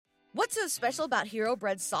What's so special about Hero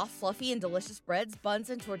Bread's soft, fluffy, and delicious breads, buns,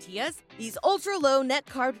 and tortillas? These ultra-low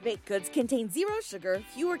net-carb baked goods contain zero sugar,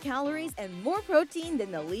 fewer calories, and more protein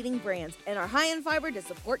than the leading brands, and are high in fiber to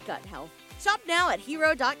support gut health. Shop now at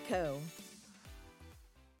hero.co.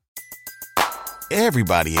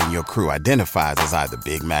 Everybody in your crew identifies as either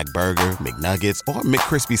Big Mac Burger, McNuggets, or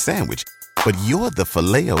McCrispy Sandwich. But you're the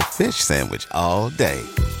Filet-O-Fish Sandwich all day.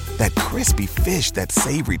 That crispy fish, that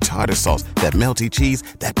savory tartar sauce, that melty cheese,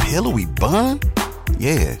 that pillowy bun.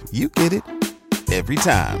 Yeah, you get it. Every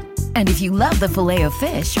time. And if you love the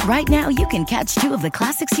Filet-O-Fish, right now you can catch two of the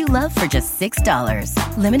classics you love for just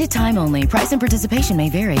 $6. Limited time only. Price and participation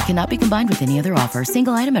may vary. Cannot be combined with any other offer.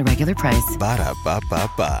 Single item at regular price.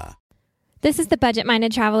 Ba-da-ba-ba-ba. This is the Budget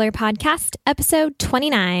Minded Traveler Podcast, episode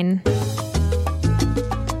 29.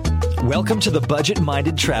 Welcome to the Budget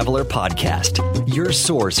Minded Traveler Podcast, your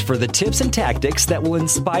source for the tips and tactics that will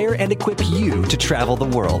inspire and equip you to travel the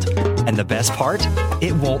world. And the best part?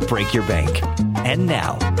 It won't break your bank. And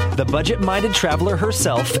now, the Budget Minded Traveler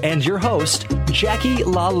herself and your host, Jackie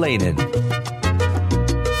LaLanen.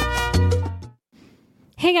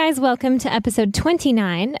 Hey guys, welcome to episode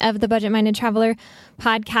 29 of the Budget Minded Traveler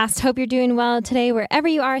Podcast. Hope you're doing well today, wherever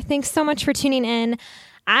you are. Thanks so much for tuning in.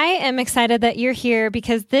 I am excited that you're here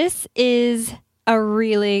because this is a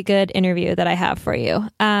really good interview that I have for you.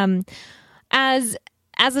 As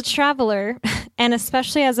a traveler, and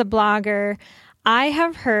especially as a blogger, I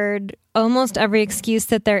have heard almost every excuse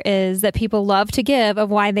that there is that people love to give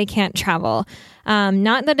of why they can't travel.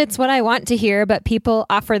 Not that it's what I want to hear, but people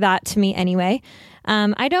offer that to me anyway.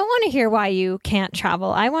 I don't want to hear why you can't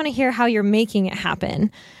travel. I want to hear how you're making it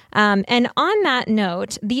happen. And on that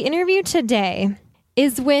note, the interview today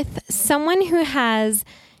is with someone who has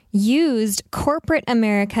used corporate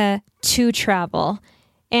America to travel.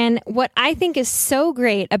 And what I think is so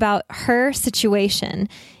great about her situation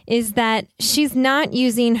is that she's not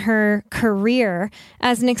using her career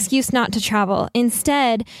as an excuse not to travel.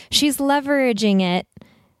 Instead, she's leveraging it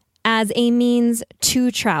as a means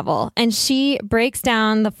to travel. And she breaks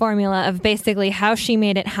down the formula of basically how she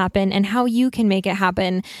made it happen and how you can make it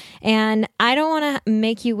happen. And I don't want to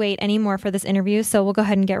make you wait anymore for this interview, so we'll go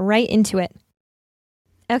ahead and get right into it.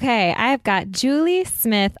 Okay, I've got Julie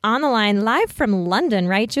Smith on the line live from London,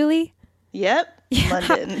 right, Julie? Yep,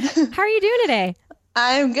 London. How are you doing today?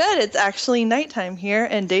 I'm good. It's actually nighttime here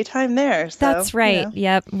and daytime there. So, that's right. You know.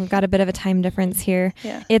 Yep. We've got a bit of a time difference here.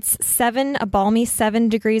 Yeah. It's a balmy 7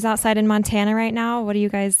 degrees outside in Montana right now. What do you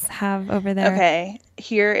guys have over there? Okay.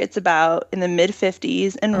 Here it's about in the mid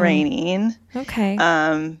 50s and raining. Okay.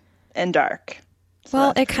 And dark. So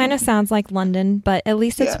well, it kind of sounds like London, but at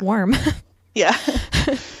least it's warm. Yeah.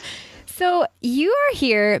 So you are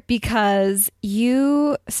here because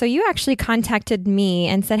you actually contacted me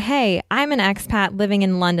and said, hey, I'm an expat living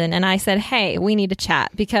in London. And I said, hey, we need to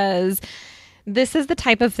chat because this is the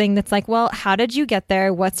type of thing that's like, well, how did you get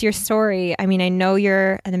there? What's your story? I mean, I know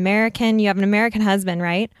you're an American. You have an American husband,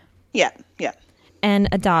 right? Yeah. Yeah. And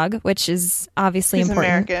a dog, which is obviously He's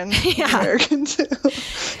important. American. Yeah. American too.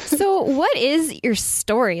 So what is your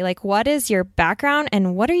story? Like, what is your background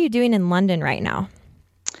and what are you doing in London right now?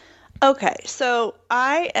 Okay, so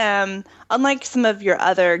I am, unlike some of your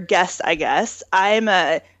other guests, I guess, I'm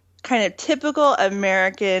a kind of typical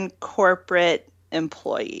American corporate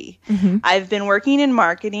employee. Mm-hmm. I've been working in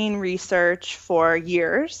marketing research for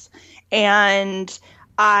years, and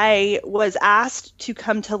I was asked to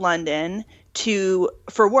come to London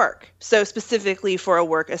for work, so specifically for a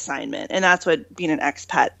work assignment, and that's what being an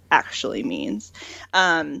expat actually means.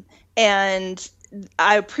 And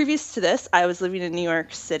previous to this, I was living in New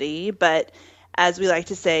York City, but as we like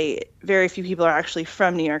to say, very few people are actually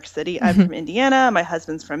from New York City. I'm from Indiana. My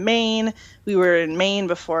husband's from Maine. We were in Maine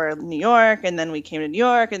before New York, and then we came to New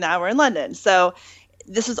York, and now we're in London. So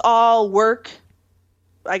this is all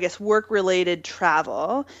work-related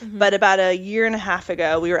travel. Mm-hmm. But about a year and a half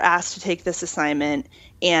ago, we were asked to take this assignment,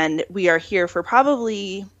 and we are here for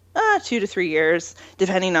probably 2 to 3 years,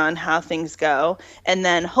 depending on how things go. And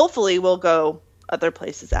then hopefully we'll go other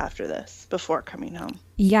places after this before coming home.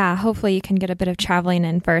 Yeah, hopefully you can get a bit of traveling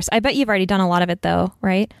in first. I bet you've already done a lot of it though,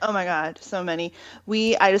 right? Oh my God, so many.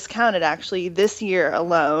 I just counted actually this year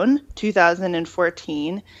alone,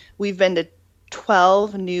 2014, we've been to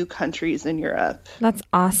 12 new countries in Europe. That's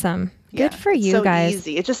awesome. Good for you so guys.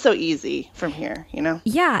 Easy. It's just so easy from here, you know?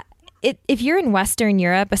 Yeah. If you're in Western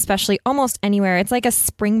Europe, especially almost anywhere, it's like a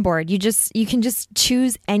springboard. You can just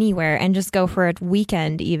choose anywhere and just go for a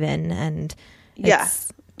weekend even. And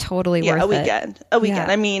it's totally worth it. A weekend.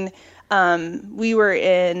 Yeah. I mean, We were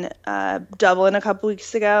in Dublin a couple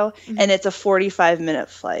weeks ago, and it's a 45-minute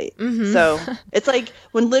flight. So it's like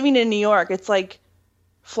when living in New York, it's like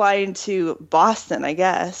flying to Boston, I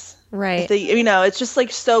guess. Right. It's just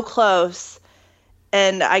like so close.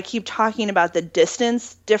 And I keep talking about the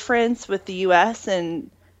distance difference with the U.S. and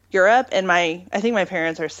Europe, and I think my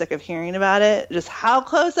parents are sick of hearing about it, just how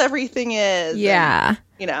close everything is. Yeah.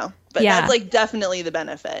 And, but that's like definitely the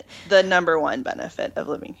benefit, the number one benefit of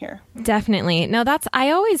living here. Definitely. No,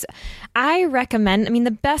 I recommend,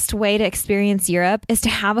 the best way to experience Europe is to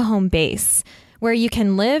have a home base where you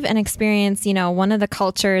can live and experience, one of the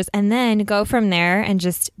cultures, and then go from there and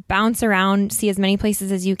just bounce around, see as many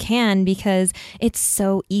places as you can, because it's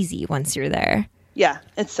so easy once you're there. Yeah,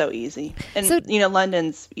 it's so easy. And,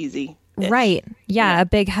 London's easy. Right. Yeah, a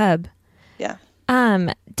big hub. Yeah.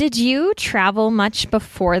 Did you travel much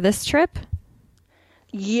before this trip?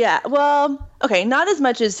 Yeah. Well, okay, not as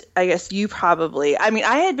much as I guess you probably.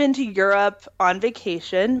 I had been to Europe on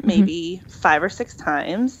vacation maybe 5 or 6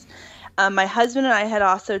 times. My husband and I had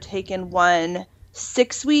also taken one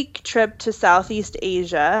 6-week trip to Southeast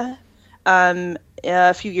Asia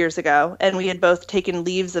a few years ago, and we had both taken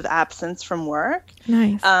leaves of absence from work.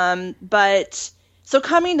 Nice. So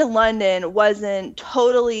coming to London wasn't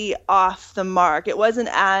totally off the mark. It wasn't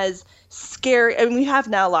as scary. We have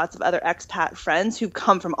now lots of other expat friends who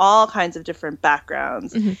come from all kinds of different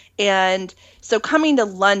backgrounds. And so coming to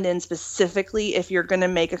London specifically, if you're going to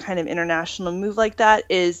make a kind of international move like that,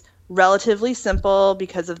 is relatively simple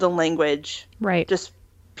because of the language. Right. Just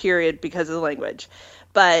period, because of the language.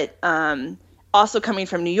 But also coming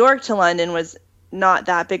from New York to London was not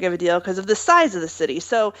that big of a deal because of the size of the city.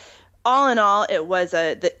 So all in all, it was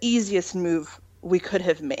the easiest move we could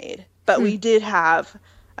have made. But we did have,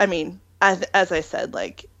 as I said,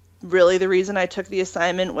 like, really the reason I took the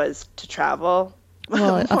assignment was to travel.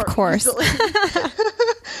 Well, of course.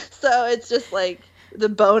 So it's just like, the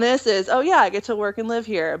bonus is, I get to work and live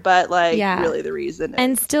here. But really the reason.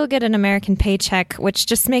 And still get an American paycheck, which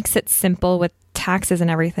just makes it simple with taxes and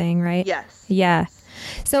everything, right? Yes. Yeah.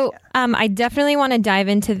 So I definitely want to dive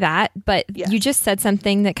into that, but you just said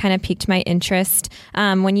something that kind of piqued my interest.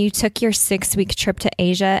 When you took your 6-week trip to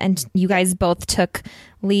Asia and you guys both took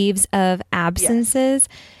leaves of absences,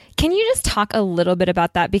 can you just talk a little bit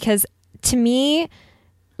about that? Because to me,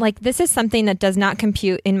 this is something that does not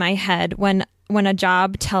compute in my head when a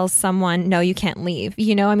job tells someone, no, you can't leave.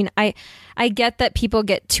 I get that people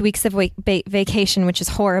get 2 weeks of vacation, which is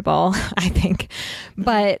horrible, I think.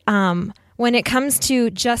 But when it comes to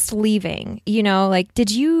just leaving, did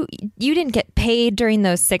you didn't get paid during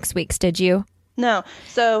those 6 weeks, did you? No.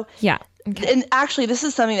 So yeah. Okay. And actually, this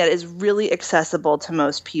is something that is really accessible to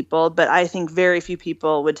most people, but I think very few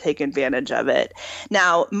people would take advantage of it.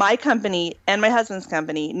 Now, my company and my husband's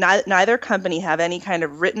company, neither company had any kind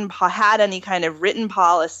of written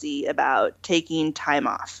policy about taking time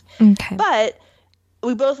off. Okay. But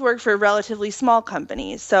we both work for relatively small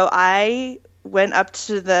companies. So I went up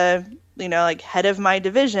to the, head of my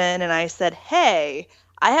division and I said, hey,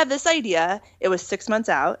 I have this idea. It was 6 months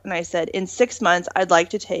out. And I said, in 6 months, I'd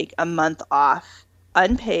like to take a month off,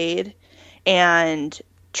 unpaid, and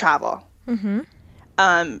travel.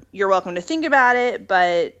 You're welcome to think about it,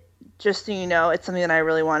 but just so you know, it's something that I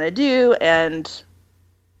really want to do, and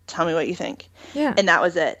tell me what you think. Yeah. And that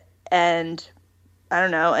was it. And I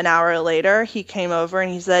don't know, an hour later, he came over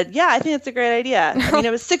and he said, yeah, I think that's a great idea.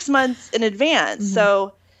 It was 6 months in advance.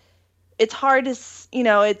 So it's hard to,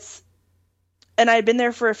 and I'd been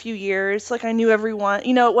there for a few years. I knew everyone.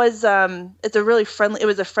 It was it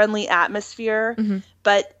was a friendly atmosphere,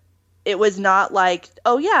 but it was not like,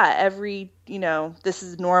 oh yeah, this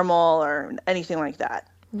is normal or anything like that.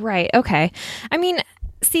 Right. Okay.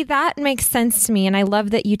 See, that makes sense to me. And I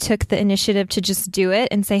love that you took the initiative to just do it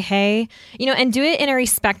and say, hey, and do it in a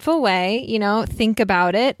respectful way, think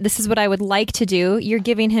about it. This is what I would like to do. You're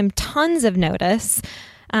giving him tons of notice.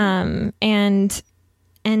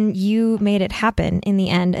 And you made it happen in the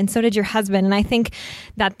end. And so did your husband. And I think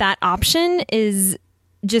that option is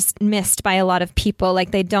just missed by a lot of people.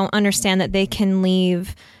 They don't understand that they can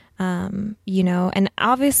leave, and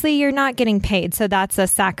obviously you're not getting paid. So that's a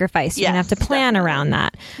sacrifice. You're going to have to plan around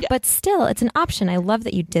that. Yeah. But still, it's an option. I love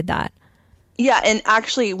that you did that. Yeah. And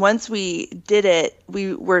actually, once we did it,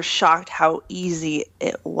 we were shocked how easy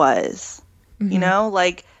it was.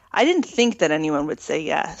 I didn't think that anyone would say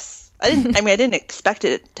yes. I didn't expect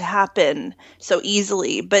it to happen so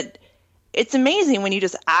easily, but it's amazing when you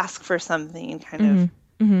just ask for something and kind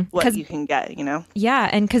of what you can get, Yeah.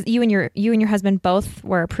 And because you and your husband both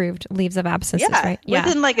were approved leaves of absences, right? Yeah.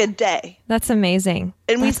 Within like a day. That's amazing.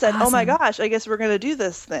 And we said, awesome. oh my gosh, I guess we're going to do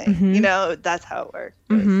this thing. That's how it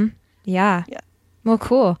works. Yeah. Yeah. Well,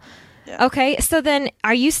 cool. Yeah. Okay. So then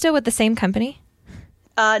are you still with the same company?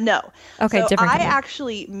 No. Okay. So Different I company.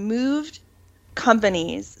 actually moved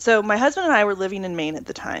companies. So my husband and I were living in Maine at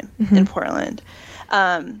the time, in Portland.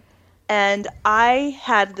 And I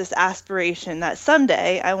had this aspiration that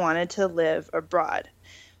someday I wanted to live abroad.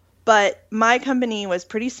 But my company was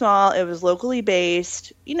pretty small. It was locally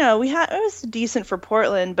based. It was decent for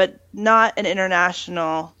Portland, but not an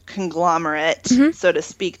international conglomerate, so to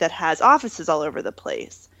speak, that has offices all over the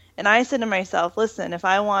place. And I said to myself, listen, if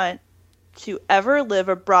I want to ever live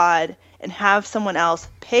abroad and have someone else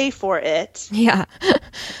pay for it, Yeah.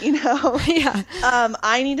 yeah.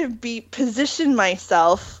 I need to position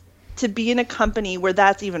myself to be in a company where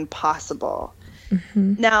that's even possible.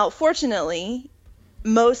 Now, fortunately,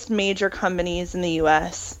 most major companies in the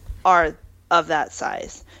U.S. are of that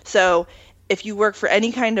size. So if you work for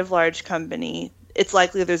any kind of large company, it's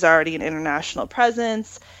likely there's already an international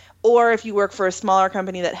presence. Or if you work for a smaller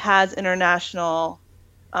company that has international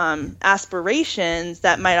aspirations,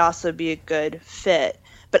 that might also be a good fit.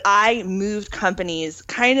 But I moved companies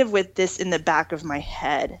kind of with this in the back of my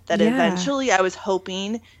head, that eventually I was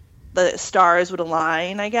hoping the stars would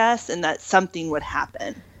align, I guess, and that something would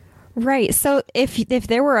happen. Right. So if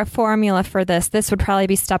there were a formula for this would probably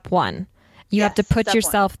be step one. You have to put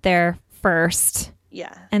yourself there first.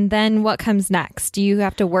 Yeah. And then what comes next? Do you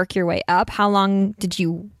have to work your way up? How long did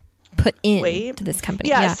you put in to this company?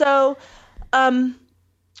 Yeah. So, so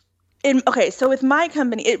with my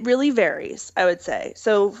company, it really varies, I would say.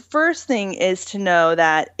 So first thing is to know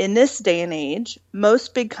that in this day and age,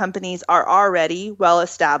 most big companies are already well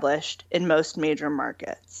established in most major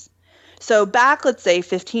markets. So back, let's say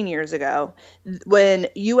 15 years ago, when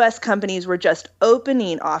U.S. companies were just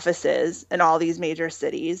opening offices in all these major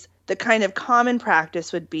cities, the kind of common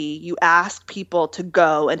practice would be you ask people to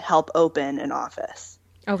go and help open an office.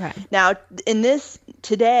 Okay. Now,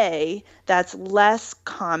 today, that's less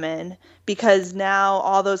common because now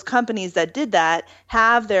all those companies that did that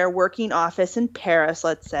have their working office in Paris,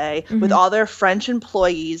 let's say, with all their French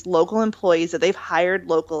employees, local employees that they've hired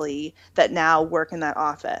locally that now work in that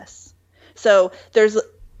office. So there's,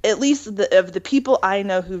 at least of the people I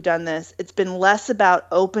know who've done this, it's been less about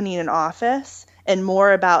opening an office and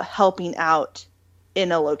more about helping out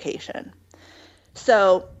in a location.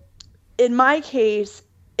 So in my case,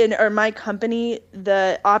 my company,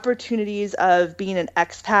 the opportunities of being an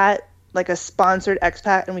expat, like a sponsored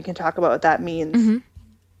expat, and we can talk about what that means,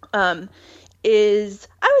 is,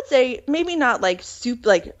 I would say, maybe not like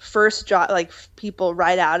first job, like people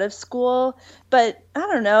right out of school, but I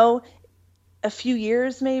don't know, a few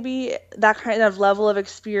years maybe, that kind of level of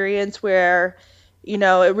experience where,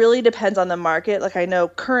 it really depends on the market. Like I know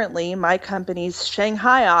currently my company's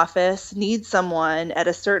Shanghai office needs someone at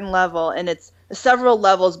a certain level, and it's several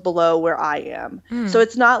levels below where I am. So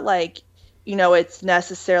it's not like, it's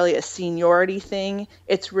necessarily a seniority thing.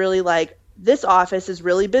 It's really like, this office is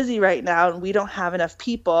really busy right now and we don't have enough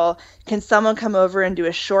people. Can someone come over and do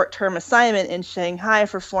a short-term assignment in Shanghai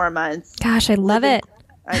for 4 months? Gosh, I love it.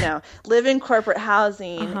 I know. Live in corporate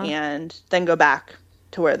housing and then go back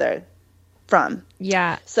to where they're from.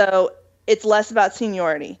 Yeah. So it's less about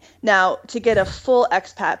seniority. Now, to get a full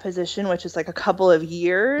expat position, which is like a couple of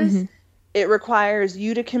years, it requires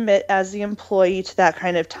you to commit as the employee to that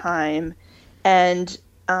kind of time. And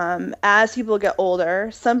as people get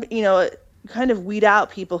older, some, kind of weed out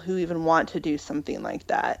people who even want to do something like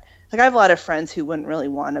that. Like I have a lot of friends who wouldn't really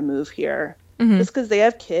want to move here just because they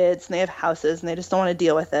have kids and they have houses and they just don't want to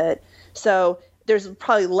deal with it. So there's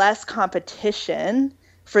probably less competition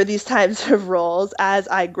for these types of roles as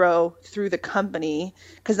I grow through the company,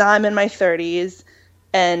 because I'm in my 30s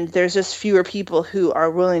and there's just fewer people who are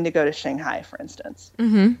willing to go to Shanghai, for instance.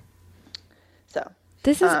 So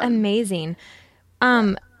this is amazing.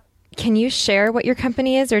 Can you share what your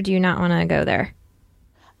company is, or do you not want to go there?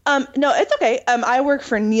 No, it's okay. I work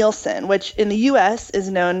for Nielsen, which in the U.S. is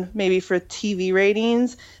known maybe for TV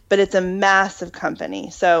ratings, but it's a massive company.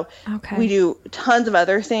 So we do tons of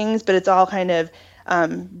other things, but it's all kind of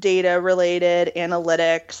data related,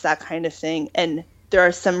 analytics, that kind of thing. And there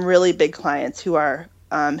are some really big clients who are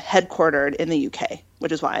headquartered in the UK,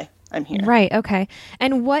 which is why I'm here. Right. Okay.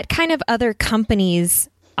 And what kind of other companies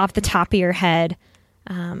off the top of your head,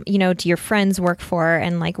 do your friends work for,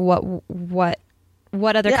 and like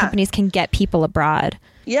what other companies can get people abroad?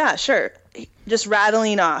 Yeah, sure. Just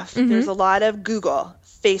rattling off. There's a lot of Google,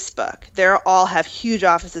 Facebook. They all have huge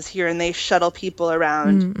offices here, and they shuttle people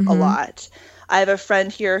around a lot. I have a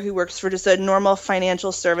friend here who works for just a normal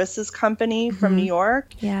financial services company from New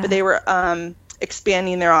York, but they were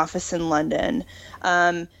expanding their office in London.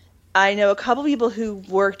 I know a couple people who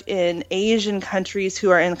worked in Asian countries who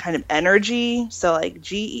are in kind of energy. So like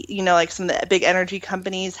GE, like some of the big energy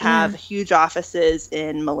companies have huge offices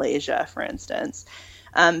in Malaysia, for instance.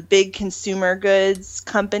 Big consumer goods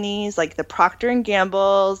companies like the Procter and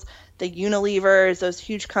Gamble's, the Unilevers, those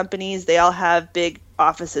huge companies, they all have big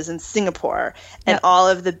offices in Singapore, and all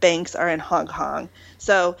of the banks are in Hong Kong.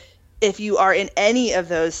 So if you are in any of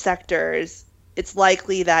those sectors, it's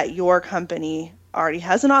likely that your company already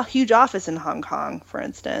has a huge office in Hong Kong, for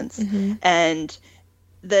instance. And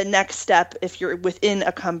the next step, if you're within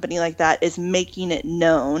a company like that, is making it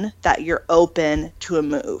known that you're open to a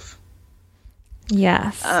move.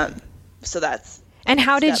 Yes. So that's. And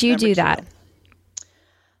how did you do that?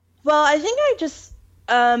 Well, I think I just,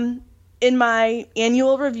 in my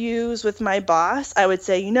annual reviews with my boss, I would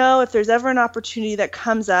say, if there's ever an opportunity that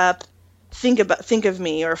comes up, think of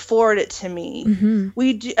me or forward it to me.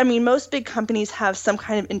 We do. I mean, most big companies have some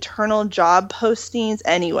kind of internal job postings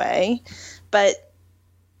anyway, but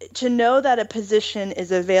to know that a position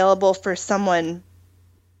is available for someone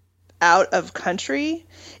out of country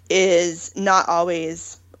is not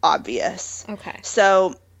always obvious. Okay.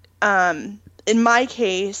 So, in my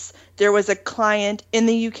case, there was a client in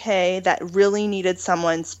the UK that really needed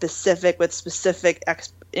someone specific with specific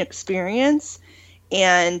experience,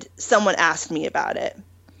 and someone asked me about it.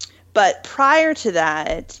 But prior to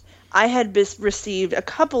that, I had received a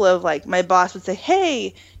couple of, my boss would say,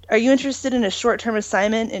 hey, are you interested in a short-term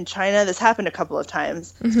assignment in China? This happened a couple of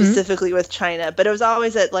times, specifically with China. But it was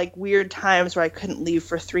always at, weird times where I couldn't leave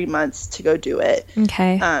for 3 months to go do it.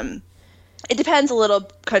 Okay. It depends a little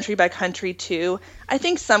country by country, too. I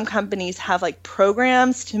think some companies have,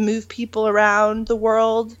 programs to move people around the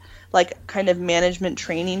world, kind of management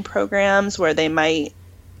training programs where they might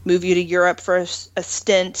move you to Europe for a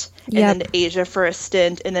stint and then to Asia for a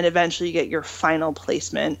stint, and then eventually you get your final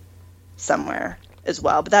placement somewhere as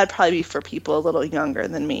well. But that'd probably be for people a little younger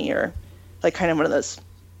than me, or kind of one of those,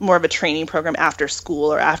 more of a training program after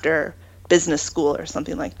school or after business school or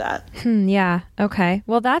something like that. Yeah. Okay.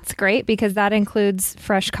 Well, that's great because that includes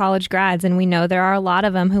fresh college grads, and we know there are a lot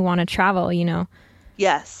of them who want to travel,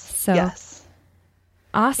 Yes. So, yes.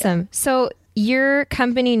 Awesome. Yeah. So your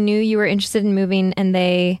company knew you were interested in moving, and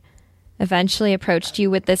they eventually approached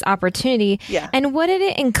you with this opportunity. Yeah. And what did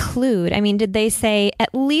it include? I mean, did they say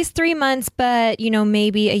at least 3 months, but,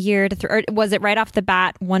 maybe a year to or was it right off the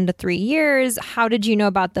bat 1 to 3 years? How did you know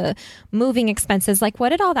about the moving expenses? What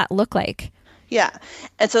did all that look like? Yeah.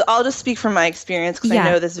 And so I'll just speak from my experience because I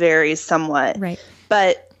know this varies somewhat. Right.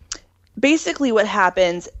 But basically what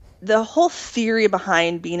happens, the whole theory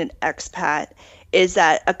behind being an expat is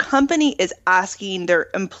that a company is asking their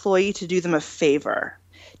employee to do them a favor,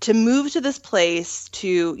 to move to this place,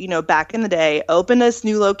 to, back in the day, open this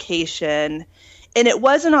new location. And it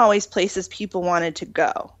wasn't always places people wanted to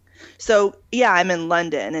go. So, yeah, I'm in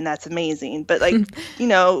London and that's amazing. But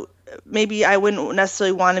maybe I wouldn't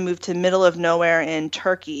necessarily want to move to middle of nowhere in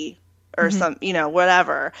Turkey or some,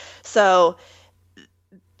 whatever. So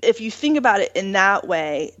if you think about it in that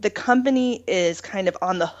way, the company is kind of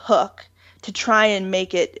on the hook to try and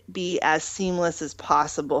make it be as seamless as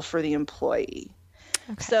possible for the employee.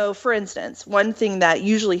 Okay. So, for instance, one thing that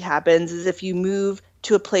usually happens is if you move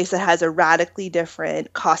to a place that has a radically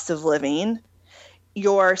different cost of living,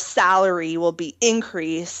 your salary will be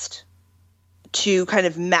increased to kind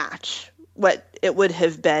of match what it would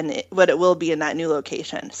have been, what it will be in that new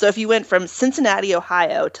location. So if you went from Cincinnati,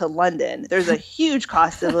 Ohio to London, there's a huge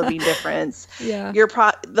cost of living difference. Yeah.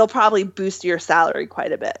 They'll probably boost your salary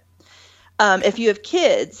quite a bit. If you have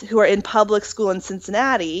kids who are in public school in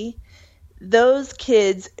Cincinnati, those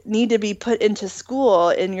kids need to be put into school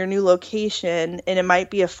in your new location, and it might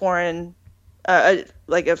be a foreign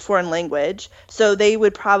language. So they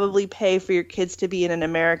would probably pay for your kids to be in an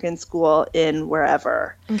American school in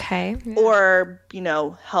wherever. Okay. Yeah. Or,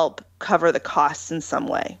 help cover the costs in some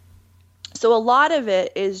way. So a lot of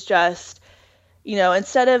it is just,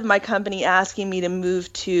 instead of my company asking me to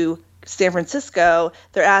move to San Francisco,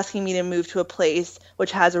 they're asking me to move to a place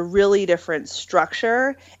which has a really different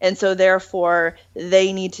structure. And so therefore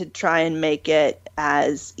they need to try and make it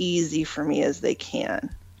as easy for me as they can.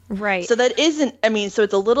 Right. So that isn't, so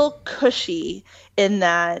it's a little cushy in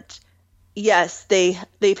that, yes, they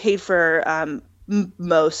paid for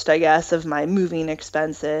most, I guess, of my moving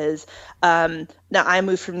expenses. Now I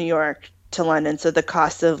moved from New York to London, so the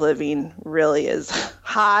cost of living really is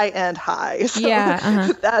high and high. So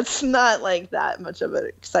that's not like that much of an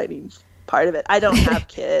exciting part of it. I don't have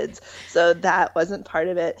kids, so that wasn't part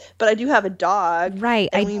of it. But I do have a dog. Right.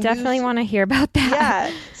 I definitely want to hear about that.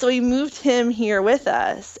 Yeah. So we moved him here with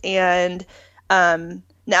us. And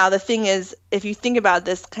now the thing is, if you think about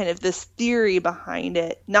this kind of this theory behind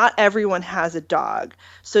it, not everyone has a dog.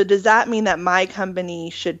 So does that mean that my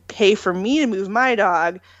company should pay for me to move my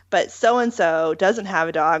dog, but so-and-so doesn't have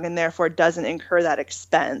a dog and therefore doesn't incur that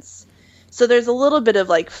expense? So there's a little bit of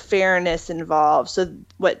like fairness involved. So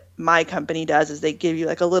what my company does is they give you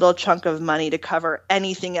like a little chunk of money to cover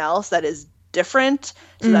anything else that is different.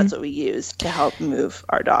 So that's what we use to help move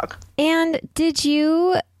our dog. And did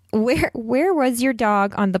you, where was your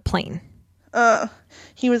dog on the plane?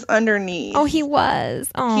 He was underneath. Oh, he was.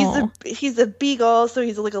 Oh, He's a beagle, so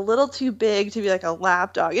he's like a little too big to be like a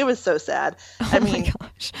lap dog. It was so sad. Oh my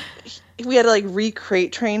gosh. We had to like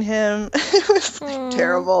re-crate train him. It was like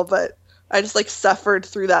terrible, but I just like suffered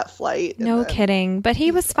through that flight. No kidding. But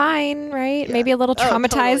he was fine, right? Yeah. Maybe a little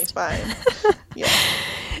traumatized. Totally fine. Yeah.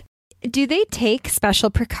 Do they take special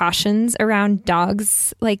precautions around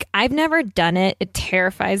dogs? Like, I've never done it. It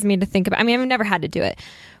terrifies me to think about. I mean, I've never had to do it.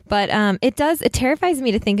 But it terrifies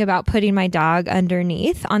me to think about putting my dog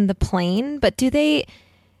underneath on the plane. But do they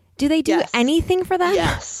do anything for them?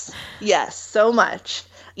 Yes, so much.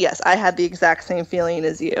 Yes, I had the exact same feeling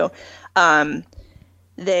as you.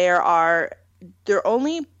 There are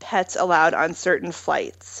only pets allowed on certain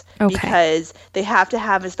flights because they have to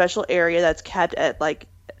have a special area that's kept at like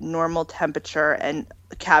normal temperature and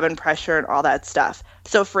cabin pressure and all that stuff.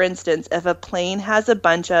 So for instance, if a plane has a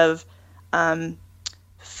bunch of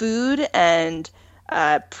food and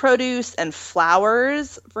produce and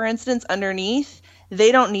flowers, for instance, underneath,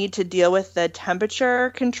 they don't need to deal with the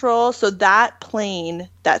temperature control. So that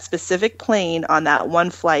specific plane on that one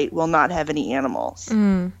flight will not have any animals.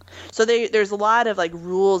 So there's a lot of like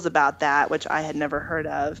rules about that, which I had never heard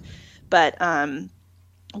of. But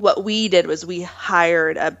what we did was we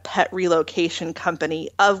hired a pet relocation company,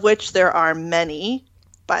 of which there are many,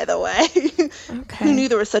 by the way. Who knew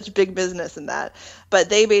there was such big business in that? But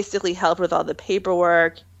they basically helped with all the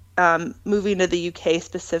paperwork, moving to the UK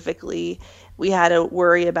specifically. We had to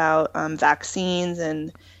worry about vaccines,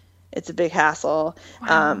 and it's a big hassle.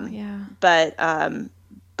 Wow,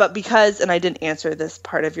 But because, and I didn't answer this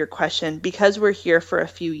part of your question, because we're here for a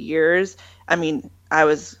few years, I mean, I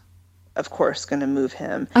was, of course, going to move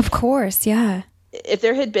him. Of course, yeah. If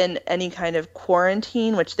there had been any kind of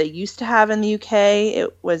quarantine, which they used to have in the UK,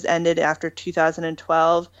 it was ended after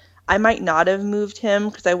 2012. I might not have moved him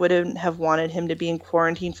because I wouldn't have wanted him to be in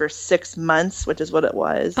quarantine for 6 months, which is what it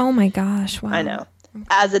was. Oh my gosh. Wow. I know.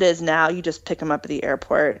 As it is now, you just pick him up at the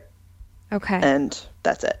airport. And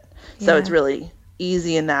that's it. So it's really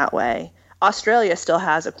easy in that way. Australia still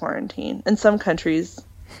has a quarantine, and some countries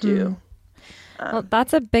do. Well,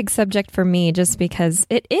 that's a big subject for me just because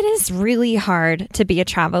it is really hard to be a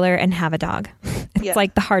traveler and have a dog. It's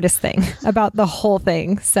like the hardest thing about the whole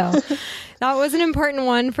thing. So that was an important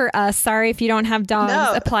one for us. Sorry if you don't have dogs.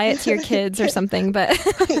 No. Apply it to your kids or something. But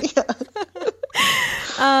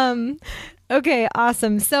okay,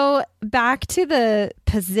 awesome. So back to the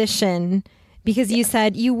position, because you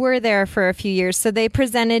said you were there for a few years. So they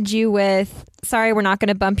presented you with, sorry, we're not going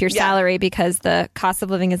to bump your salary because the cost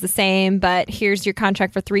of living is the same, but here's your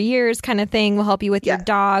contract for 3 years kind of thing. We'll help you with your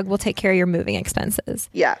dog. We'll take care of your moving expenses.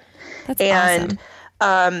 Yeah. That's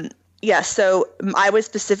awesome. So I was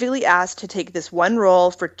specifically asked to take this one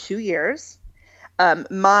role for 2 years.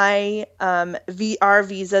 My VR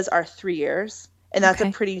visas are 3 years. And that's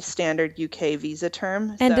a pretty standard UK visa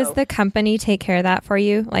term. And does the company take care of that for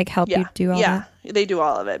you? Like help you do all that? Yeah, they do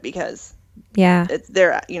all of it because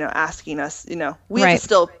they're asking us, we have to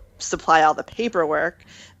still supply all the paperwork,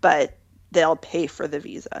 but they'll pay for the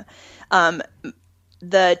visa.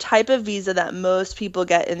 The type of visa that most people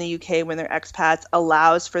get in the UK when they're expats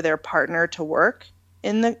allows for their partner to work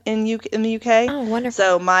in the UK. Oh, wonderful.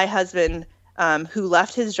 So my husband, who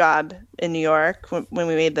left his job in New York when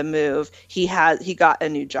we made the move, he got a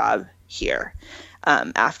new job here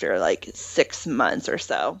after like 6 months or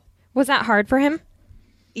so. Was that hard for him?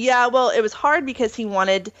 Yeah, well, it was hard because he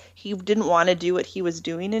didn't want to do what he was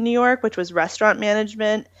doing in New York, which was restaurant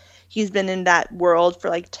management. He's been in that world for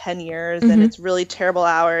like 10 years and it's really terrible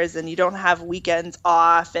hours and you don't have weekends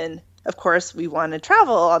off. And of course, we want to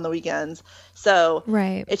travel on the weekends. So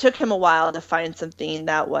it took him a while to find something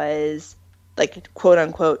that was like quote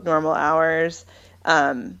unquote normal hours,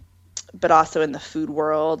 but also in the food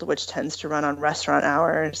world, which tends to run on restaurant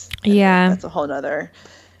hours. Yeah. That's a whole nother,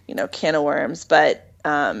 can of worms. But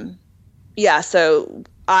Yeah, so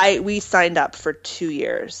we signed up for 2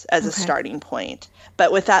 years as a starting point.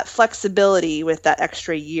 But with that flexibility, with that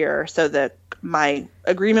extra year, so my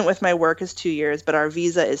agreement with my work is 2 years, but our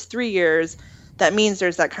visa is 3 years. That means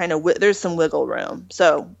there's that kind of there's some wiggle room.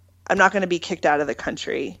 So I'm not going to be kicked out of the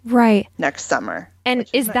country next summer. And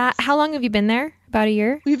is that how long have you been there? About a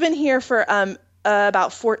year? We've been here for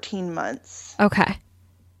about 14 months. Okay.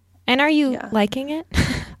 And are you liking it?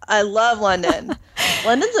 I love London.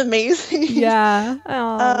 London's amazing. Yeah.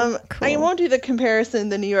 Oh, cool. I won't do the comparison,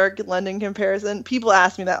 the New York-London comparison. People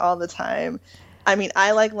ask me that all the time. I mean,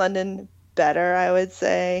 I like London better, I would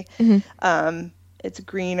say. Mm-hmm. It's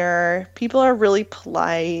greener. People are really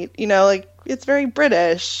polite. You know, like, it's very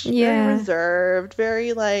British. Yeah. Very reserved.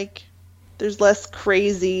 Very, like, there's less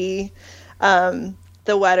crazy.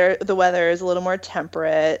 The weather is a little more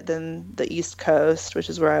temperate than the East Coast, which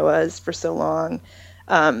is where I was for so long.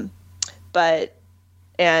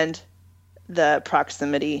 And the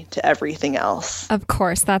proximity to everything else. Of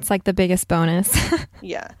course, that's like the biggest bonus.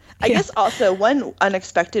 Yeah. I guess also one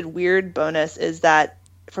unexpected weird bonus is that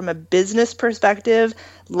from a business perspective,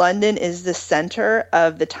 London is the center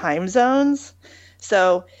of the time zones.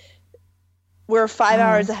 So we're 5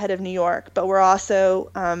 hours ahead of New York, but we're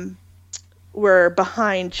also we're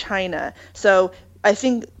behind China. So I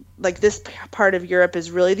think like this part of Europe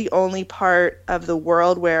is really the only part of the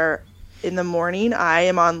world where in the morning I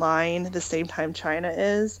am online the same time China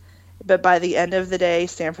is, but by the end of the day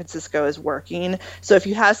San Francisco is working. So if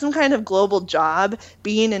you have some kind of global job,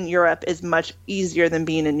 being in Europe is much easier than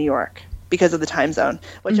being in New York because of the time zone,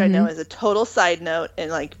 which I know is a total side note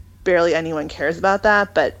and like barely anyone cares about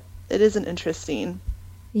that, but it is an interesting.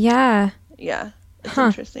 Yeah. Yeah. It's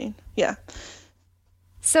interesting. Yeah.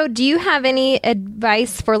 So do you have any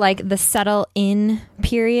advice for like the settle in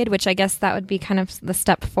period, which I guess that would be kind of the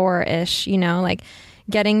step 4-ish, you know, like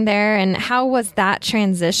getting there, and how was that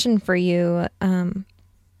transition for you? And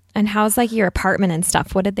how's like your apartment and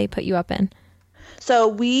stuff? What did they put you up in? So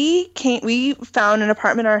we found an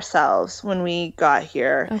apartment ourselves when we got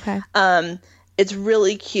here. Okay. It's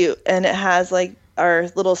really cute, and it has like our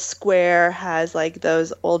little square has like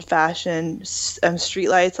those old-fashioned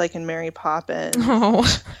streetlights like in Mary Poppins. Oh.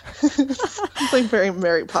 It's like very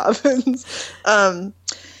Mary Poppins.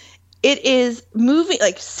 It is moving,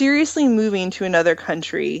 like seriously moving to another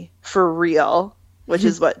country for real, which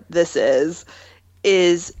is what this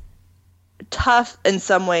is tough in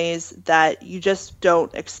some ways that you just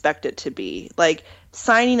don't expect it to be. Like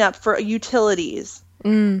signing up for utilities.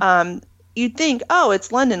 You'd think, oh,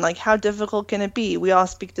 it's London. Like, how difficult can it be? We all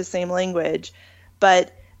speak the same language.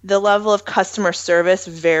 But the level of customer service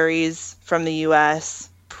varies from the U.S.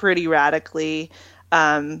 pretty radically.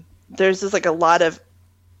 There's just like a lot of,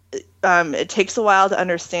 it takes a while to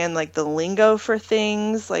understand like the lingo for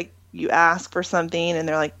things. Like you ask for something and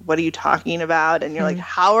they're like, what are you talking about? And you're like,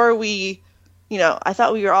 how are we, I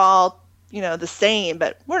thought we were all, the same,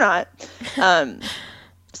 but we're not.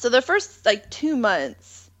 So the first like 2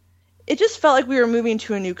 months, it just felt like we were moving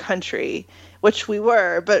to a new country, which we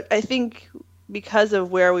were. But I think because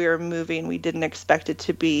of where we were moving, we didn't expect it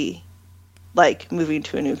to be like moving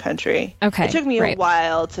to a new country. Okay. It took me a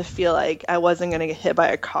while to feel like I wasn't going to get hit by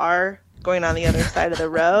a car going on the other side of the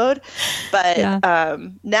road. But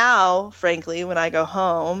now, frankly, when I go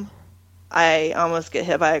home, I almost get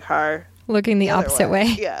hit by a car. Looking the opposite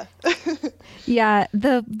way. Yeah. Yeah.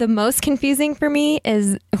 The most confusing for me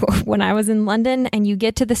is when I was in London and you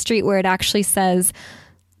get to the street where it actually says,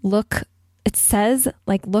 look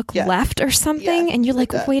left or something. Yeah, and you're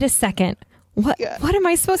like wait a second. What am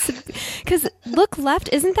I supposed to, because look left,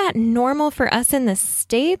 isn't that normal for us in the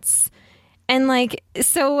States? And like,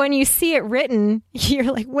 so when you see it written,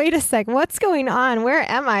 you're like, wait a sec, what's going on? Where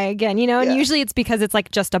am I again? And usually it's because it's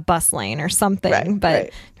like just a bus lane or something. But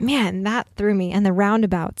man, that threw me. And the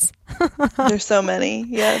roundabouts. There's so many.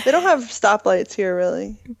 Yeah. They don't have stoplights here,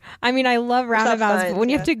 really. I mean, I love roundabouts, but when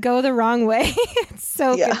you have to go the wrong way, it's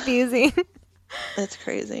so confusing. That's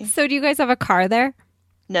crazy. So do you guys have a car there?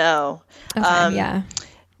 No. Okay,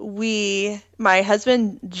 my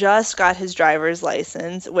husband just got his driver's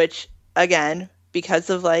license, which again, because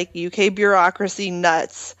of like UK bureaucracy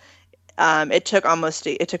nuts, it took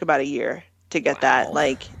about a year to get that.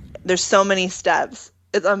 Like there's so many steps.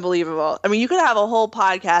 It's unbelievable. I mean, you could have a whole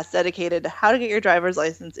podcast dedicated to how to get your driver's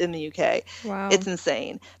license in the UK. Wow. It's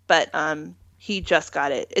insane. But he just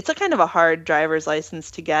got it. It's a kind of a hard driver's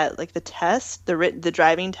license to get. Like the test, the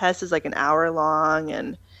driving test is like an hour long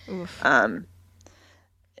and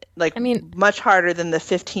much harder than the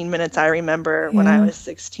 15 minutes I remember when I was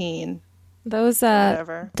 16. Those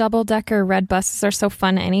whatever. double-decker red buses are so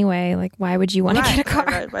fun anyway. Like, why would you want to get a car?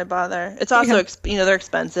 Right, why bother? It's also, they're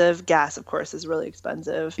expensive. Gas, of course, is really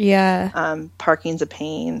expensive. Yeah. Parking's a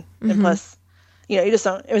pain. And plus, you just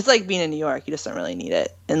don't, it was like being in New York. You just don't really need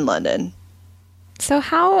it in London. So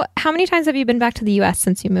how many times have you been back to the U.S.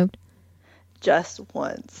 since you moved? Just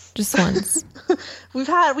once. Just once. We've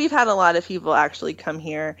had a lot of people actually come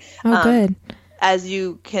here. Oh, good. As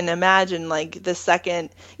you can imagine, like the second,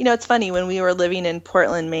 it's funny, when we were living in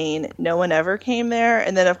Portland, Maine, no one ever came there.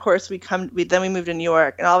 And then of course we moved to New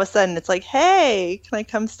York, and all of a sudden it's like, hey, can I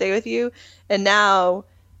come stay with you? And now,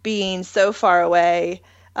 being so far away,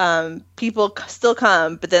 people still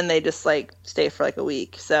come, but then they just like stay for like a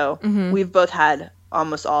week. So we've both had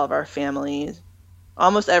almost all of our families.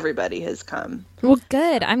 Almost everybody has come. Well,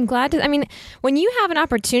 good. I'm glad to. I mean, when you have an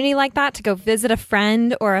opportunity like that to go visit a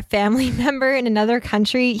friend or a family member in another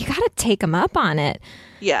country, you got to take them up on it.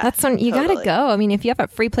 Yeah. That's when you got to go. I mean, if you have a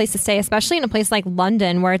free place to stay, especially in a place like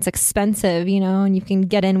London where it's expensive, and you can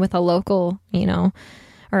get in with a local,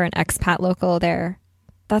 or an expat local there.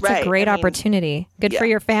 That's a great opportunity. Good for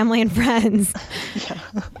your family and friends.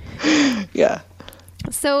 Yeah.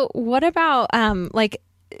 So what about,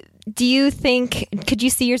 do you think, could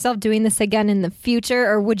you see yourself doing this again in the future,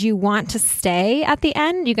 or would you want to stay at the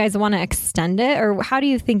end? Do you guys want to extend it, or how do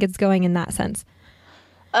you think it's going in that sense?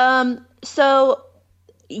 So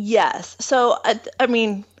yes. So I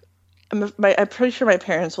mean, I'm pretty sure my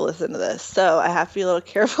parents will listen to this, so I have to be a little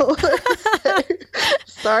careful what I say.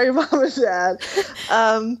 Sorry, Mom and Dad.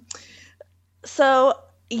 So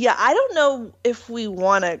yeah, I don't know if we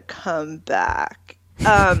want to come back.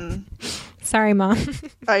 Sorry, Mom.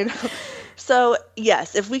 I know. So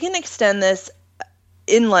yes, if we can extend this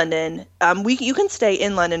in London, you can stay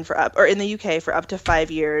in London or in the UK for up to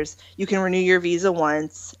 5 years. You can renew your visa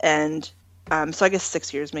once, and so I guess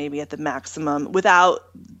 6 years maybe at the maximum, without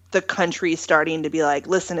the country starting to be like,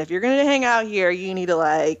 listen, if you're going to hang out here, you need to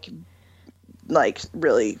like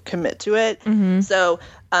really commit to it. So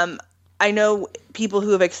I know people who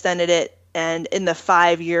have extended it, and in the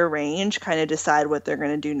 5-year range kind of decide what they're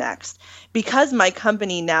going to do next. Because my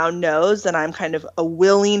company now knows that I'm kind of a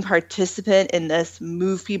willing participant in this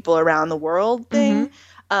move people around the world thing,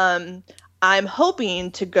 I'm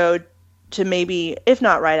hoping to go to, maybe, if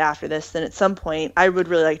not right after this, then at some point, I would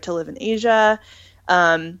really like to live in Asia.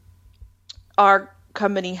 Our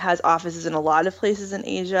company has offices in a lot of places in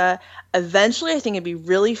Asia. Eventually, I think it'd be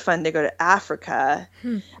really fun to go to Africa.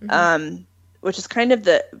 Which is kind of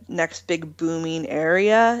the next big booming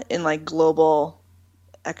area in like global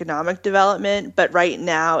economic development. But right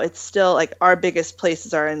now it's still like our biggest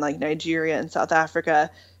places are in like Nigeria and South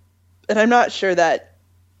Africa. And I'm not sure that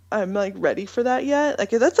I'm like ready for that yet.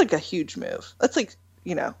 Like that's like a huge move. That's like,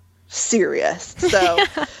 serious. So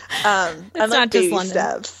I'm like not just baby London.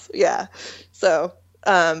 steps. Yeah. So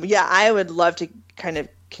I would love to kind of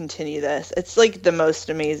continue this. It's like the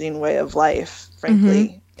most amazing way of life,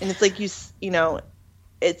 frankly. And it's like,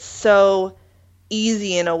 it's so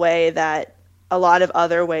easy in a way that a lot of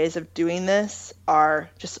other ways of doing this are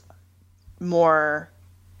just more,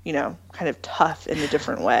 kind of tough in a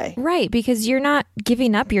different way. Right, because you're not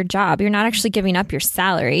giving up your job. You're not actually giving up your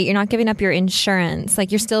salary. You're not giving up your insurance.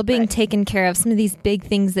 Like, you're still being taken care of. Some of these big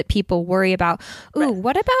things that people worry about. Ooh,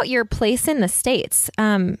 what about your place in the States?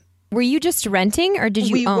 Were you just renting, or did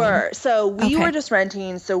you own? We were. So we were just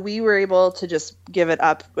renting. So we were able to just give it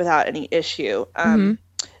up without any issue.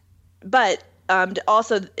 But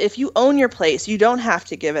also, if you own your place, you don't have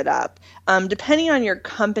to give it up. Depending on your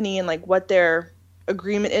company and like what their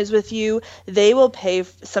agreement is with you, they will pay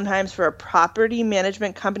sometimes for a property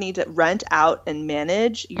management company to rent out and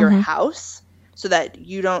manage your house, so that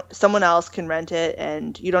someone else can rent it,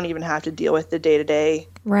 and you don't even have to deal with the day-to-day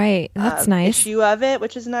That's nice. issue of it,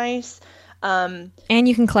 which is nice. And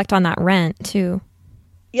you can collect on that rent too.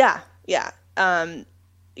 Yeah. So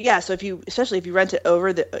especially if you rent it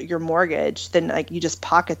over your mortgage, then like you just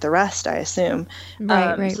pocket the rest, I assume.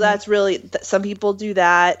 So that's really, some people do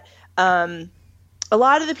that. A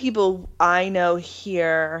lot of the people I know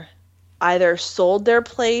here either sold their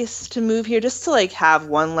place to move here just to like have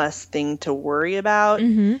one less thing to worry about.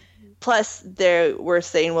 Plus they were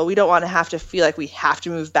saying, well, we don't want to have to feel like we have to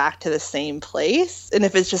move back to the same place. And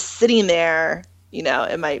if it's just sitting there,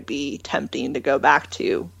 it might be tempting to go back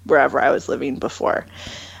to wherever I was living before.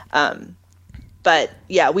 But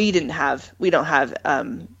yeah, we don't have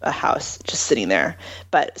a house just sitting there,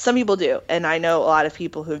 but some people do. And I know a lot of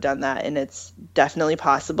people who've done that, and it's definitely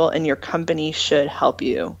possible, and your company should help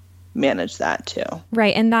you manage that too.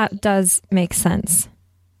 Right. And that does make sense.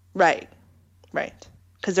 Right.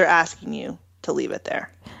 Because they're asking you to leave it there.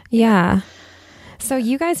 Yeah. So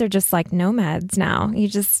you guys are just like nomads now. You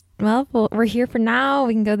just, well, we're here for now.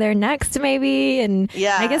 We can go there next maybe. And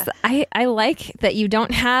Yeah. I guess I like that you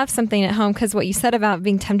don't have something at home, because what you said about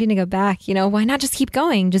being tempting to go back, you know, why not just keep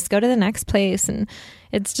going? Just go to the next place. And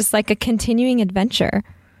it's just like a continuing adventure.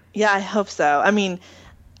 Yeah, I hope so. I mean,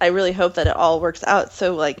 I really hope that it all works out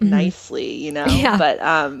so like nicely, you know? Yeah. But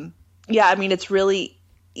yeah, I mean, it's really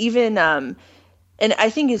even and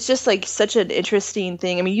I think it's just like such an interesting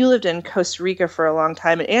thing. I mean, you lived in Costa Rica for a long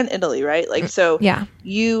time and Italy, right? Like, so Yeah.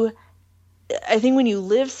 I think when you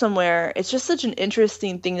live somewhere, it's just such an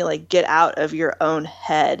interesting thing to like get out of your own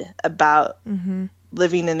head about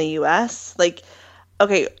living in the US. Like,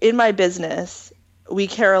 okay, in my business, we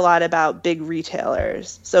care a lot about big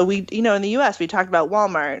retailers. So we, you know, in the US, we talked about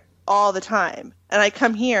Walmart all the time. And I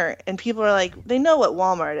come here and people are like, they know what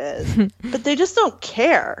Walmart is, but they just don't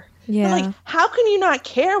care. Yeah. I'm like, how can you not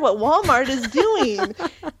care what Walmart is doing?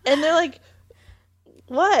 And they're like,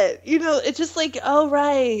 what? You know, it's just like, oh,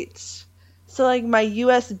 right. So like my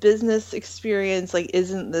US business experience like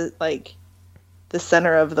isn't the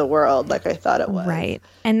center of the world like I thought it was. Right.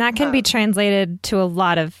 And that can be translated to a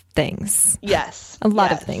lot of things. Yes. A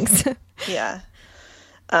lot of things. Yeah.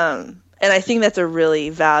 And I think that's a really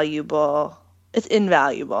it's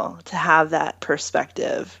invaluable to have that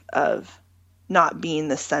perspective of not being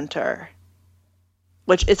the center,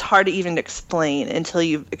 which it's hard to even explain until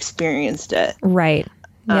you've experienced it. Right.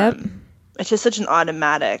 Yep. It's just such an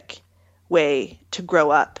automatic way to grow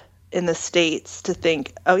up in the States to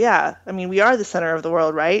think, oh yeah, I mean, we are the center of the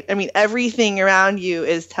world, right? I mean, everything around you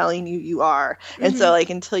is telling you you are. And so like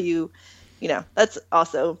until you know, that's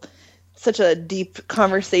also such a deep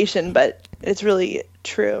conversation, but it's really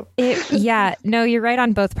true. Yeah, no, you're right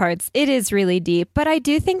on both parts. It is really deep, but I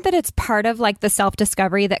do think that it's part of like the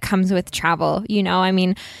self-discovery that comes with travel. You know, I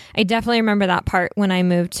mean, I definitely remember that part when I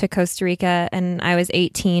moved to Costa Rica and I was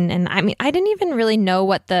 18. And I mean, I didn't even really know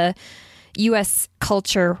what the U.S.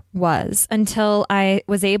 culture was until I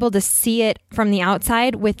was able to see it from the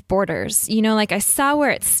outside with borders. You know, like I saw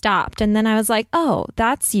where it stopped and then I was like, oh,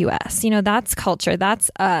 that's U.S. You know, that's culture. That's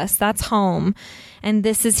us. That's home. And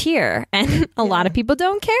this is here. And a lot of people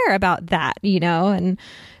don't care about that, you know,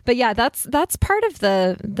 but yeah, that's part of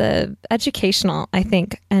the educational, I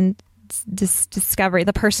think, and discovery,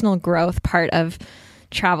 the personal growth part of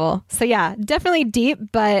travel. So yeah, definitely deep,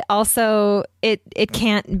 but also it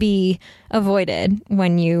can't be avoided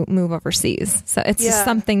when you move overseas. So it's just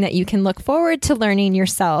something that you can look forward to learning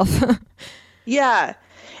yourself. Yeah.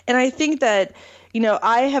 And I think that, you know,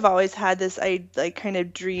 I have always had this kind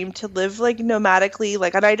of dream to live like nomadically,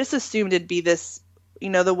 like, and I just assumed it'd be this, you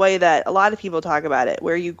know, the way that a lot of people talk about it,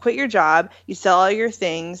 where you quit your job, you sell all your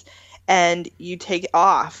things, and you take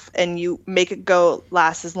off and you make it go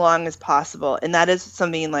last as long as possible. And that is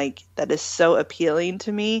something like that is so appealing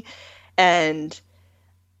to me. And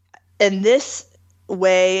this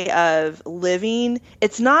way of living,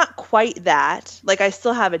 it's not quite that. Like I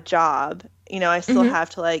still have a job, you know, I still have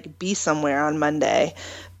to like be somewhere on Monday,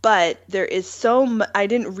 but there is I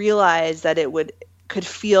didn't realize that it could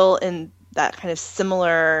feel in that kind of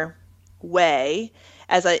similar way.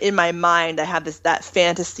 As in my mind, I have that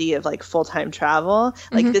fantasy of like full-time travel.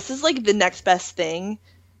 Like this is like the next best thing.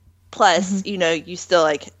 Plus, you know, you still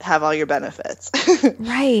like have all your benefits.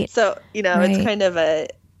 Right. So, you know, it's kind of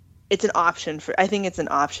it's an option I think it's an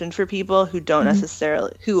option for people who don't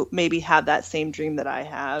necessarily, who maybe have that same dream that I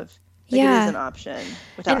have. Like it is an option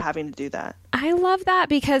without having to do that. I love that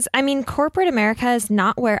because, I mean, corporate America is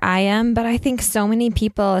not where I am, but I think so many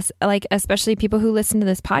people, like especially people who listen to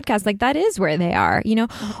this podcast, like that is where they are, you know,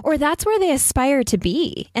 or that's where they aspire to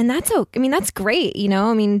be. And that's great, you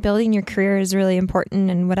know, I mean, building your career is really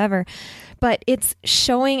important and whatever. But it's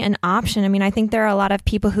showing an option. I mean, I think there are a lot of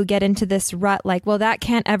people who get into this rut like, well, that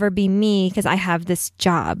can't ever be me because I have this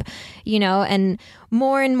job, you know, and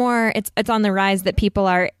more, it's on the rise that people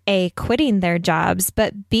are A, quitting their jobs,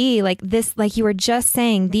 but B, like this, like you were just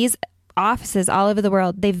saying, these offices all over the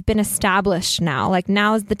world, they've been established now. Like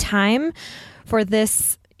now is the time for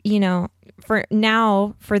this, you know, for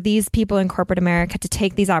these people in corporate America to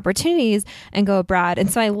take these opportunities and go abroad. And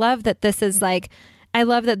so I love that this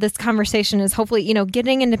conversation is hopefully, you know,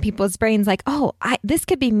 getting into people's brains like, oh, this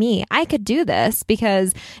could be me. I could do this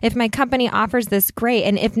because if my company offers this, great.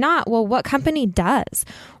 And if not, well, what company does?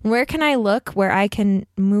 Where can I look where I can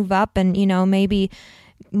move up and, you know, maybe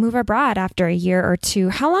move abroad after a year or two?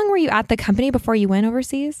 How long were you at the company before you went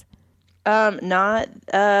overseas? Not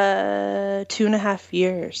 2.5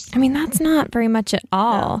 years. I mean, that's not very much at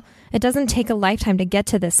all. No. It doesn't take a lifetime to get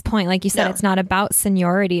to this point. Like you said, It's not about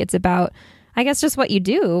seniority. It's about I guess just what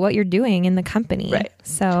you're doing in the company. Right.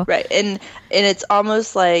 So right. And it's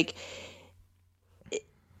almost like,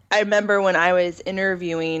 I remember when I was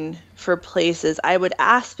interviewing for places, I would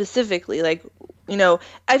ask specifically, like,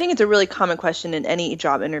 I think it's a really common question in any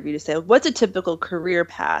job interview to say, what's a typical career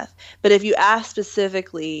path? But if you ask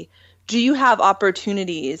specifically, do you have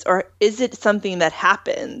opportunities, or is it something that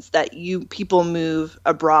happens that people move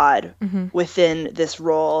abroad within this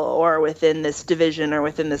role or within this division or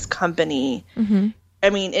within this company? I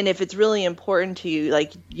mean, and if it's really important to you,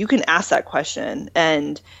 like, you can ask that question,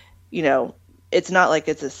 and, it's not like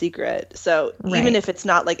it's a secret. So even if it's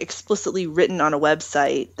not like explicitly written on a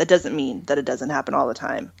website, that doesn't mean that it doesn't happen all the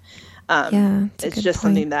time. It's just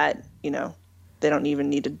something that, they don't even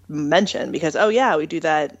need to mention because, oh yeah, we do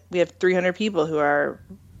that. We have 300 people who are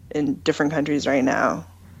in different countries right now.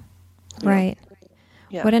 Right.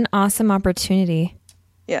 Yeah. What an awesome opportunity.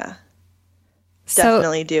 Yeah.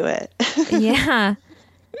 Definitely do it. Yeah.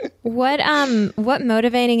 What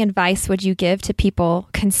motivating advice would you give to people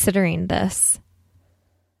considering this?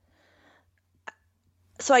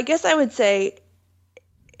 So I guess I would say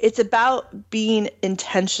it's about being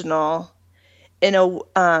intentional in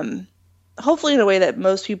hopefully in a way that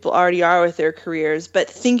most people already are with their careers, but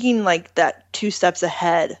thinking like that 2 steps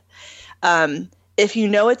ahead. If you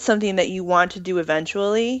know it's something that you want to do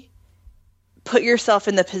eventually, put yourself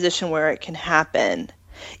in the position where it can happen.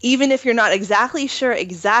 Even if you're not exactly sure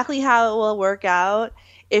exactly how it will work out,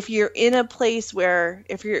 if you're in a place where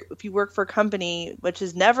if you work for a company which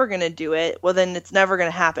is never going to do it, well, then it's never going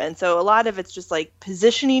to happen. So a lot of it's just like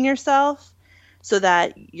positioning yourself so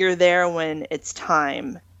that you're there when it's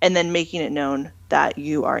time, and then making it known that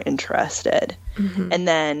you are interested. And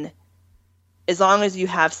then as long as you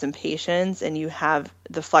have some patience and you have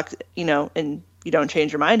the flex, and you don't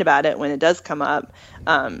change your mind about it when it does come up,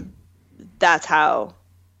 that's how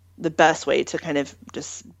the best way to kind of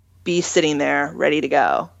just be sitting there ready to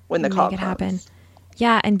go when the call comes. Make it happen.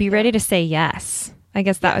 Yeah, and be ready to say yes. I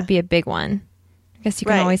guess that would be a big one. I guess you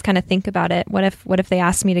can always kind of think about it. What if they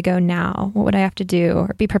asked me to go now? What would I have to do?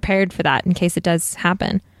 Or be prepared for that in case it does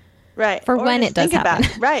happen. Right. For when it does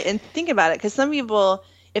happen. Right. And think about it. Because some people,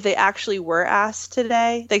 if they actually were asked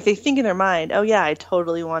today, like they think in their mind, oh yeah, I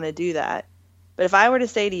totally want to do that. But if I were to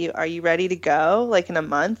say to you, are you ready to go? Like in a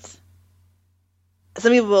month?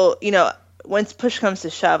 Some people, once push comes to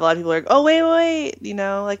shove, a lot of people are like, oh, wait,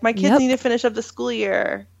 like my kids need to finish up the school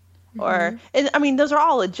year. And I mean, those are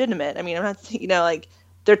all legitimate. I mean, I'm not, like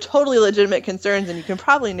they're totally legitimate concerns and you can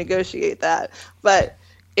probably negotiate that. But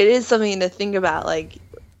it is something to think about. Like,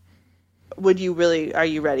 are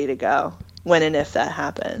you ready to go when and if that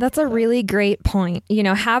happens? That's a really great point.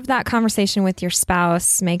 Have that conversation with your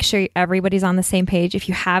spouse. Make sure everybody's on the same page. If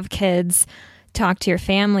you have kids, talk to your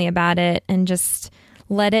family about it and just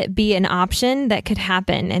let it be an option that could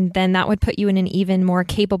happen. And then that would put you in an even more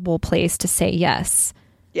capable place to say yes.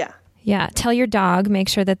 Yeah. Yeah. Tell your dog, make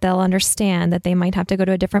sure that they'll understand that they might have to go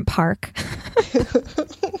to a different park.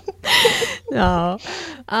 No.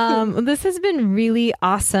 This has been really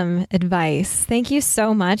awesome advice. Thank you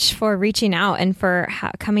so much for reaching out and for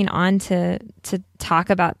coming on to talk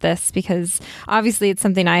about this, because obviously it's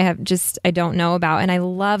something I don't know about. And I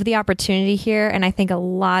love the opportunity here. And I think a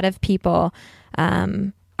lot of people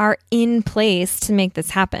are in place to make this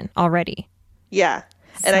happen already. Yeah.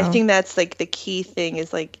 And I think that's like the key thing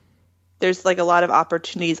is like, there's like a lot of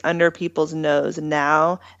opportunities under people's nose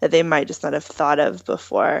now that they might just not have thought of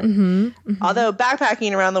before. Although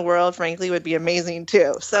backpacking around the world, frankly, would be amazing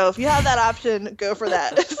too. So if you have that option, go for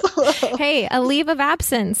that. Hey, a leave of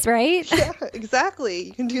absence, right? Yeah, exactly.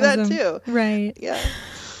 You can do that too. Right. Yeah.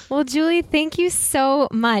 Well, Julie, thank you so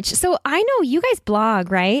much. So I know you guys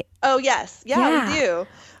blog, right? Oh, yes. Yeah, we do.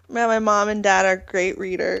 My mom and dad are great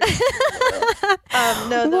readers. The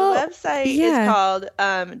website is called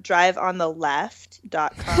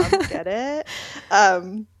driveontheLeft.com. Get it?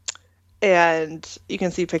 And you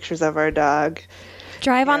can see pictures of our dog.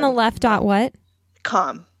 DriveontheLeft.what?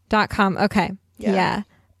 .com. Okay. Yeah.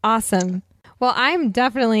 Awesome. Well, I'm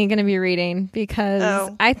definitely going to be reading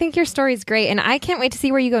because I think your story is great. And I can't wait to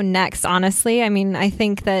see where you go next, honestly. I mean, I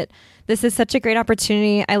think that this is such a great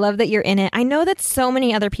opportunity. I love that you're in it. I know that so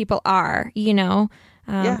many other people are, you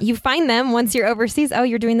find them once you're overseas. Oh,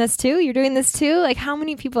 you're doing this too? You're doing this too? Like, how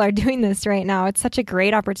many people are doing this right now? It's such a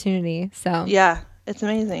great opportunity. So yeah, it's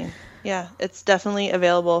amazing. Yeah, it's definitely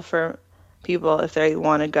available for people if they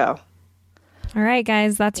want to go. All right,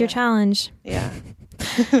 guys, that's your challenge. Yeah.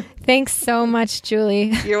 Thanks so much,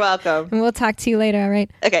 Julie. You're welcome. And we'll talk to you later, all right?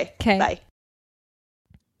 Okay. Bye.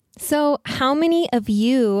 So how many of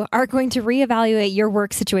you are going to reevaluate your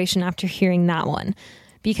work situation after hearing that one?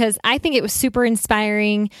 because I think it was super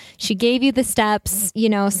inspiring. She gave you the steps,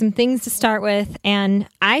 some things to start with. And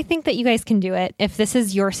I think that you guys can do it if this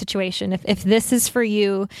is your situation. If this is for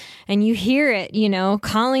you and you hear it,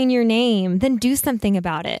 calling your name, then do something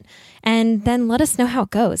about it. And then let us know how it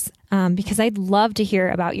goes, because I'd love to hear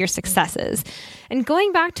about your successes. And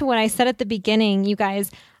going back to what I said at the beginning, you guys,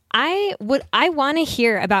 I want to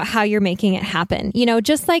hear about how you're making it happen.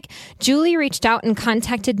 Just like Julie reached out and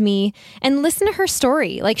contacted me, and listen to her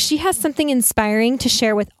story. Like, she has something inspiring to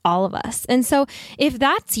share with all of us. And so if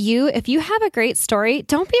that's you, if you have a great story,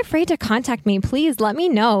 don't be afraid to contact me. Please let me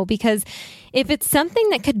know, because if it's something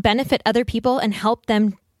that could benefit other people and help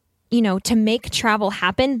them to make travel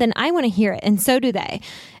happen, then I want to hear it. And so do they.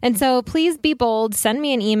 And so please be bold. Send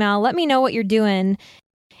me an email. Let me know what you're doing.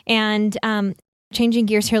 And changing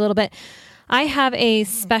gears here a little bit, I have a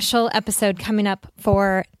special episode coming up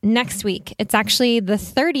for next week. It's actually the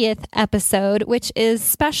 30th episode, which is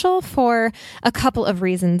special for a couple of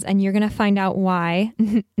reasons. And you're going to find out why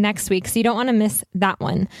next week. So you don't want to miss that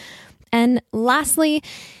one. And lastly,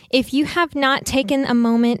 if you have not taken a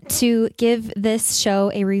moment to give this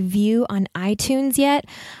show a review on iTunes yet,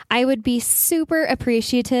 I would be super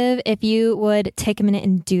appreciative if you would take a minute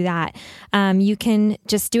and do that. You can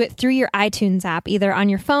just do it through your iTunes app, either on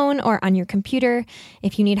your phone or on your computer.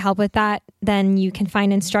 If you need help with that, then you can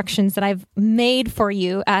find instructions that I've made for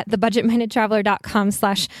you at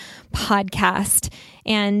thebudgetmindedtraveler.com/podcast.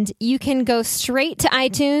 And you can go straight to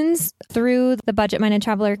iTunes through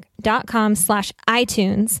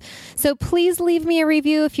thebudgetmindedtraveler.com/iTunes. So please leave me a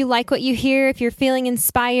review if you like what you hear, if you're feeling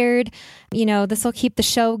inspired. This will keep the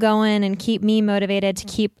show going and keep me motivated to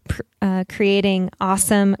keep creating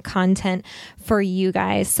awesome content for you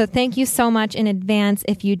guys. So thank you so much in advance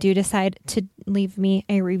if you do decide to leave me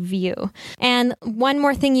a review. And one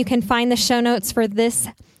more thing, you can find the show notes for this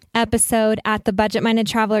episode at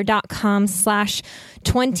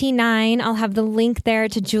thebudgetmindedtraveler.com/29. I'll have the link there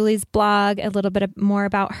to Julie's blog, a little bit more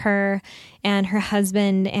about her and her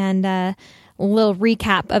husband, and a little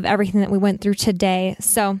recap of everything that we went through today.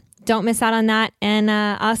 So don't miss out on that. And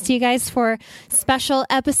I'll see you guys for special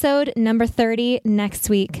episode number 30 next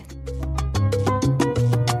week.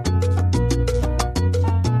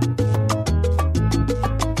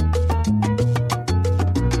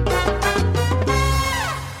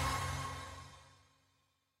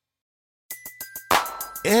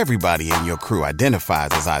 Everybody in your crew identifies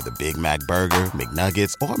as either Big Mac Burger,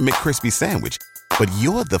 McNuggets, or McCrispy Sandwich. But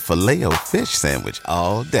you're the Filet-O-Fish Sandwich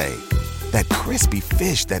all day. That crispy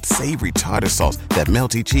fish, that savory tartar sauce, that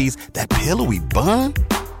melty cheese, that pillowy bun.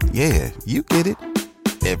 Yeah, you get it.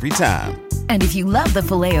 Every time. And if you love the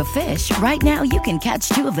Filet-O-Fish, right now you can catch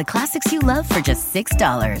two of the classics you love for just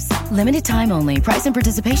 $6. Limited time only. Price and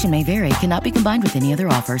participation may vary. Cannot be combined with any other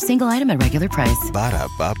offer. Single item at regular price.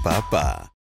 Ba-da-ba-ba-ba.